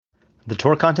The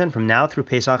Torah content from now through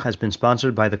Pesach has been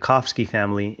sponsored by the Kofsky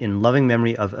family in loving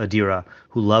memory of Adira,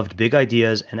 who loved big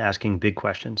ideas and asking big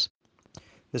questions.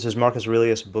 This is Marcus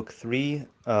Aurelius, Book 3,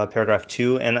 Paragraph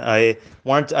 2, and I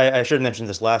should have mentioned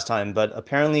this last time, but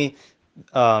apparently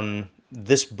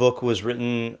this book was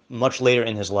written much later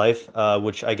in his life,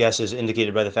 which I guess is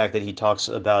indicated by the fact that he talks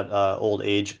about old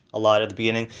age a lot at the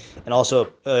beginning. And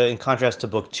also, in contrast to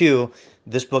Book 2,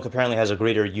 this book apparently has a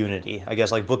greater unity. I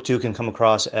guess like Book 2 can come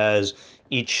across as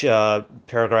each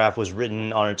paragraph was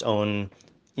written on its own,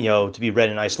 to be read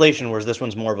in isolation, whereas this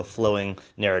one's more of a flowing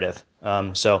narrative.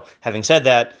 So having said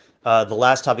that, the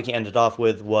last topic he ended off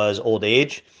with was old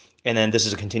age, and then this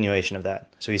is a continuation of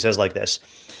that. So he says like this.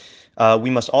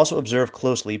 We must also observe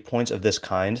closely points of this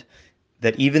kind,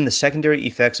 that even the secondary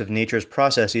effects of nature's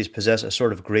processes possess a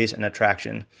sort of grace and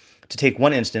attraction. To take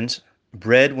one instance,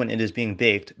 bread, when it is being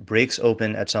baked, breaks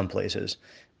open at some places.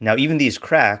 Now even these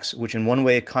cracks, which in one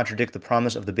way contradict the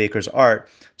promise of the baker's art,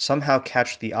 somehow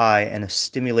catch the eye and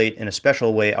stimulate in a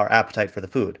special way our appetite for the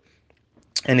food.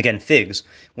 And again, figs,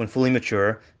 when fully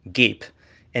mature, gape,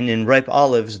 and in ripe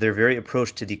olives their very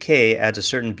approach to decay adds a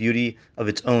certain beauty of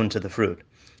its own to the fruit.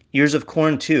 Ears of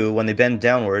corn, too, when they bend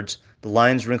downwards, the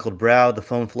lion's wrinkled brow, the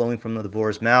foam flowing from the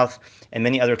boar's mouth, and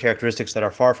many other characteristics that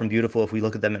are far from beautiful if we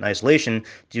look at them in isolation,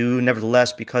 do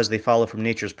nevertheless, because they follow from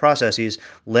nature's processes,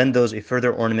 lend those a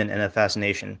further ornament and a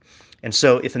fascination. And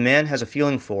so, if a man has a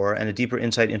feeling for and a deeper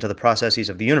insight into the processes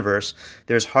of the universe,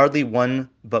 there is hardly one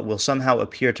but will somehow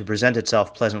appear to present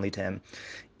itself pleasantly to him,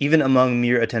 even among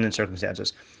mere attendant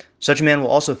circumstances. Such a man will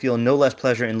also feel no less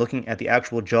pleasure in looking at the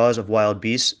actual jaws of wild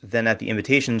beasts than at the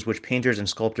imitations which painters and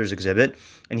sculptors exhibit,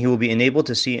 and he will be enabled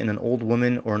to see in an old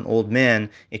woman or an old man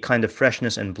a kind of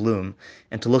freshness and bloom,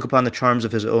 and to look upon the charms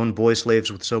of his own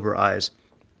boy-slaves with sober eyes.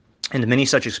 And many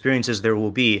such experiences there will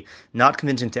be, not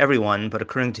convincing to everyone, but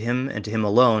occurring to him and to him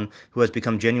alone, who has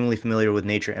become genuinely familiar with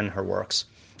nature and her works.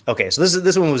 Okay, so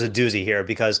this one was a doozy here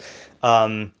because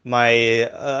I'm going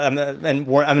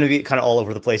to be kind of all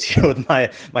over the place here with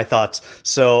my thoughts.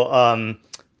 So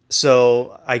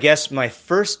I guess my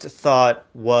first thought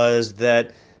was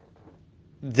that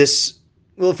this.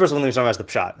 Well, first of all, let me talk about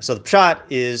the pshat. So the pshat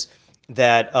is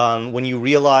that when you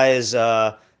realize, when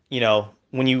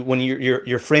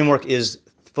your framework is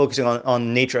focusing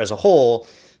on nature as a whole,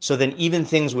 so then even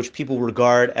things which people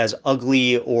regard as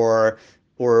ugly or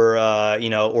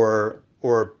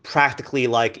practically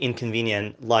like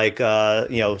inconvenient, like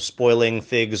spoiling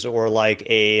figs or like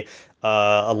a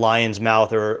lion's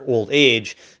mouth or old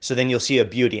age. So then you'll see a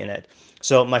beauty in it.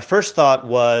 So my first thought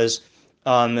was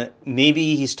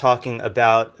maybe he's talking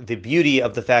about the beauty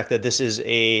of the fact that this is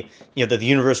that the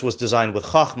universe was designed with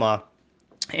chachma,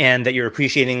 and that you're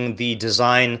appreciating the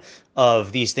design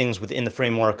of these things within the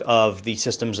framework of the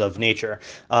systems of nature.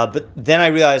 But then I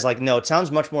realized, no, it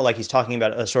sounds much more like he's talking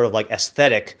about a sort of like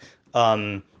aesthetic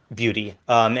beauty.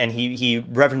 And he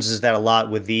references that a lot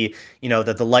with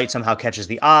that the light somehow catches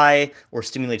the eye or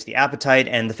stimulates the appetite.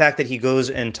 And the fact that he goes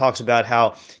and talks about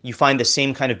how you find the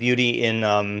same kind of beauty in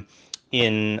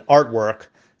artwork,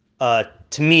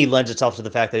 to me, lends itself to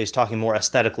the fact that he's talking more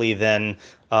aesthetically than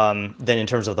in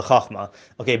terms of the chachma.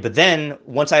 Okay, but then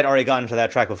once I had already gotten to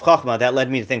that track of chachma, that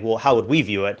led me to think, well, how would we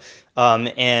view it?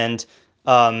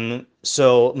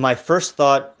 So my first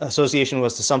thought association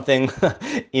was to something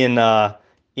in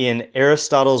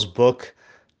Aristotle's book,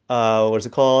 what is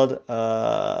it called?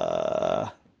 On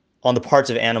the Parts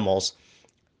of Animals.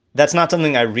 That's not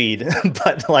something I read,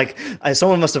 but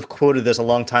someone must have quoted this a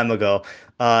long time ago,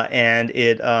 and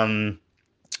it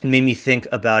made me think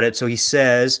about it. So he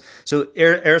says,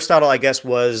 Aristotle, I guess,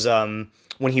 was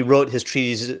when he wrote his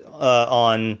treatise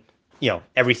on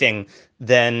everything.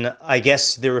 Then I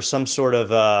guess there was some sort of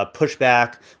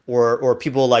pushback, or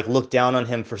people looked down on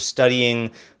him for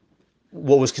studying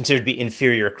what was considered to be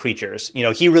inferior creatures.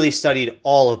 He really studied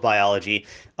all of biology,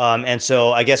 and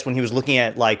so I guess when he was looking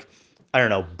at I don't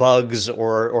know, bugs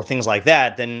or things like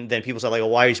that, then people said well,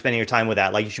 why are you spending your time with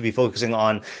that? You should be focusing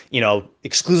on,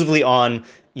 exclusively on,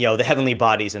 the heavenly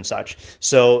bodies and such.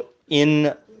 So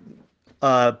in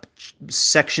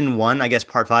section 1, I guess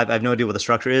part 5, I have no idea what the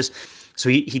structure is. So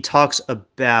he talks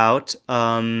about,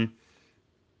 how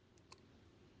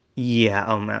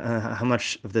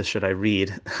much of this should I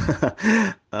read?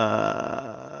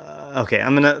 Okay,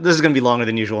 this is gonna be longer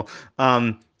than usual.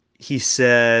 He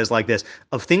says like this: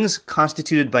 of things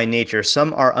constituted by nature,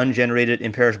 some are ungenerated,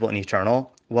 imperishable, and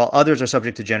eternal, while others are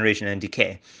subject to generation and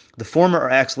decay. The former are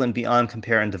excellent beyond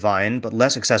compare and divine, but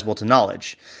less accessible to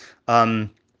knowledge.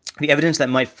 The evidence that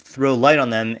might throw light on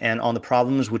them and on the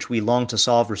problems which we long to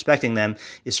solve respecting them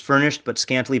is furnished but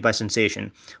scantily by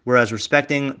sensation, whereas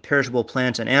respecting perishable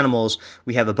plants and animals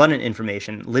we have abundant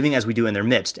information, living as we do in their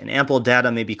midst, and ample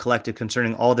data may be collected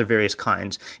concerning all their various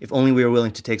kinds, if only we are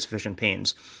willing to take sufficient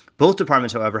pains. Both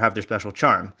departments, however, have their special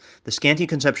charm. The scanty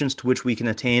conceptions to which we can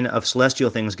attain of celestial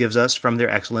things gives us, from their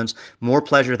excellence, more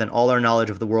pleasure than all our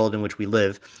knowledge of the world in which we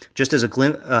live, just as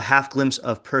a half glimpse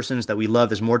of persons that we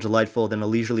love is more delightful than a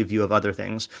leisurely view of other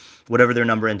things, whatever their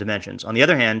number and dimensions. On the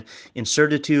other hand, in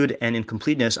certitude and in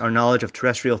completeness, our knowledge of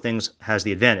terrestrial things has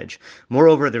the advantage.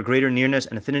 Moreover, their greater nearness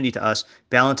and affinity to us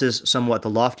balances somewhat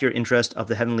the loftier interest of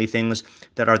the heavenly things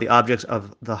that are the objects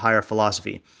of the higher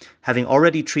philosophy. Having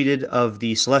already treated of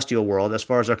the celestial world, as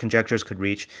far as our conjectures could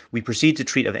reach, we proceed to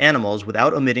treat of animals,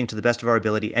 without omitting, to the best of our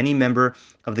ability, any member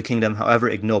of the kingdom, however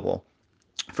ignoble.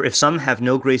 For if some have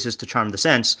no graces to charm the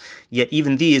sense, yet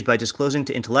even these, by disclosing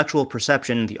to intellectual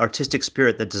perception the artistic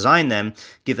spirit that designed them,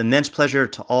 give immense pleasure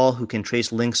to all who can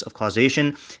trace links of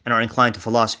causation and are inclined to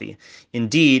philosophy.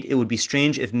 Indeed, it would be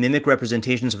strange if mimic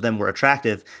representations of them were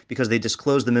attractive, because they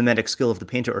disclose the mimetic skill of the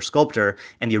painter or sculptor,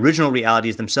 and the original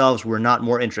realities themselves were not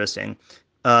more interesting.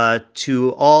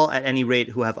 To all, at any rate,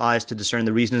 who have eyes to discern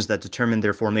the reasons that determine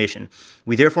their formation.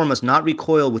 We therefore must not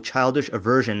recoil with childish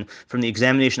aversion from the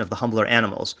examination of the humbler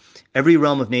animals. Every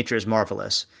realm of nature is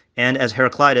marvelous. And as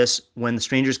Heraclitus, when the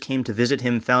strangers came to visit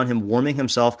him, found him warming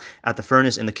himself at the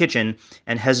furnace in the kitchen,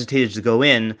 and hesitated to go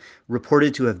in,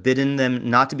 reported to have bidden them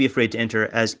not to be afraid to enter,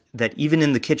 as that even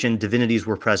in the kitchen divinities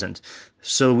were present.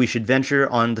 So we should venture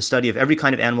on the study of every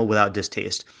kind of animal without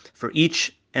distaste. For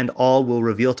each and all will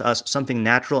reveal to us something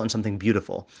natural and something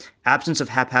beautiful. Absence of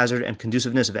haphazard and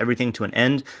conduciveness of everything to an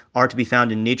end are to be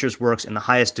found in nature's works in the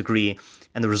highest degree,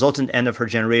 and the resultant end of her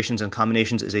generations and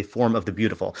combinations is a form of the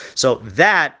beautiful. So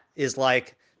that is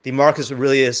like the Marcus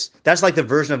Aurelius, that's like the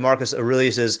version of Marcus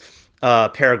Aurelius's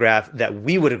paragraph that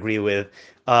we would agree with,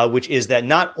 which is that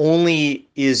not only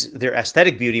is there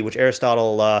aesthetic beauty, which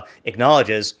Aristotle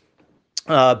acknowledges,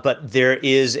 but there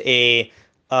is a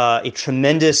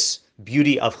tremendous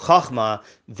beauty of Chachma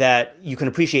that you can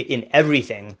appreciate in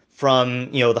everything,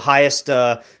 from the highest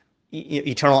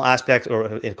eternal aspects, or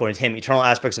according to him, eternal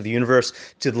aspects of the universe,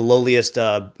 to the lowliest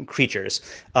creatures.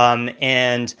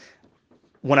 And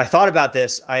when I thought about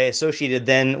this, I associated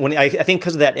then, I think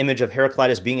because of that image of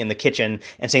Heraclitus being in the kitchen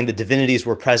and saying the divinities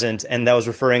were present, and that was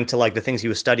referring to like the things he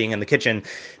was studying in the kitchen,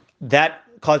 that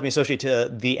caused me to associate to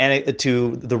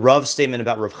the Rav statement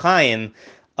about Rav Chaim,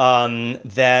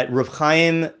 that Rav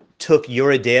Chaim took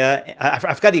Yoredea.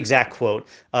 I forgot the exact quote.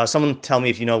 Someone tell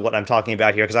me if you know what I'm talking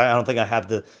about here, because I don't think I have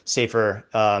the Sefer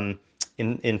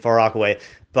in Far Rockaway.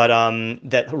 But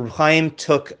that Rav Chaim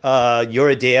took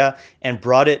Yoredea and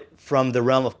brought it from the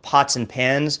realm of pots and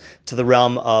pans to the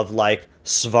realm of like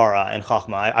Svara and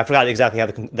Chachma. I forgot exactly how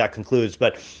that concludes,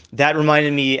 but that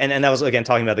reminded me, and that was again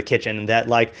talking about the kitchen, that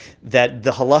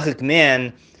the halachic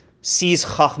man sees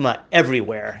Chachma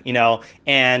everywhere,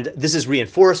 and this is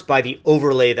reinforced by the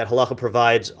overlay that Halacha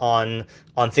provides on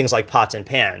things like pots and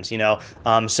pans,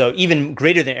 So even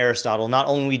greater than Aristotle, not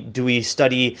only do we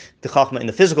study the Chachma in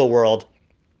the physical world,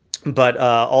 but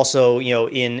also,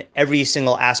 in every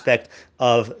single aspect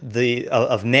of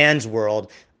man's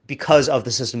world, because of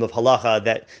the system of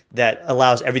halacha that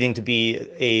allows everything to be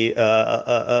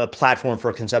a platform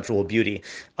for conceptual beauty.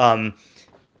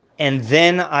 And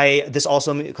then this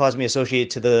also caused me to associate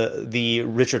to the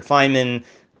Richard Feynman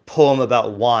poem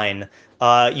about wine.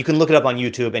 You can look it up on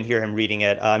YouTube and hear him reading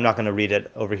it. I'm not going to read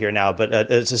it over here now, but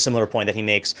it's a similar point that he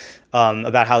makes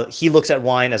about how he looks at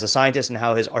wine as a scientist and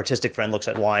how his artistic friend looks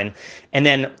at wine. And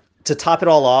then to top it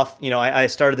all off, I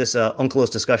started this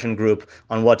Onkelos discussion group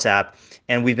on WhatsApp,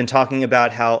 and we've been talking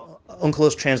about how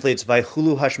Onkelos translates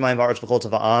Vaychulu Hashmayim Va'aretz V'chol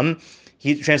Tzava'am.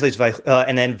 He translates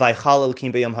and then Vaychal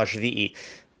Elokim B'yom HaShvi'i.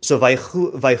 So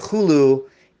Vaychulu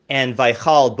and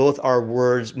Vaychal both are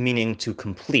words meaning to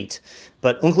complete,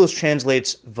 but Onkelos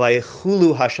translates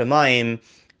Vaychulu Hashamayim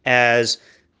as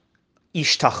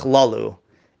Ishtachlalu,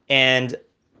 and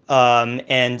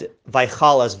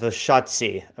Vaychal as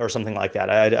Vashatsi, or something like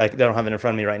that. I don't have it in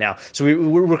front of me right now. So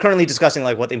we're currently discussing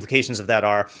like what the implications of that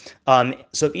are.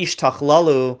 So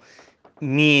Ishtachlalu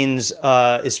means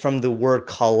is from the word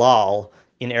kalal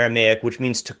in Aramaic, which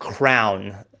means to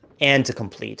crown and to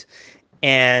complete.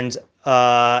 And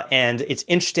it's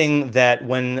interesting that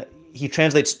when he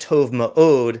translates Tov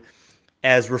Ma'od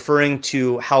as referring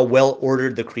to how well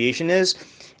ordered the creation is,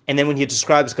 and then when he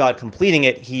describes God completing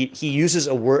it, he uses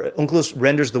a word. Onkelos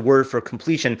renders the word for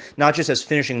completion not just as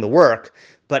finishing the work,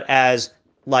 but as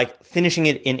like finishing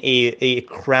it in a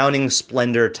crowning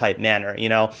splendor type manner,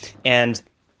 And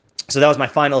So that was my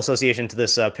final association to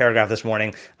this paragraph this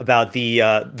morning about the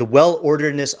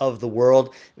well-orderedness of the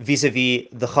world vis-a-vis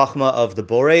the chachma of the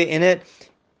bore in it,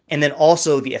 and then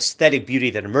also the aesthetic beauty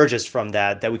that emerges from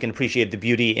that we can appreciate the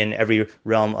beauty in every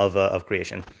realm of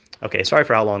creation. Okay, sorry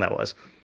for how long that was.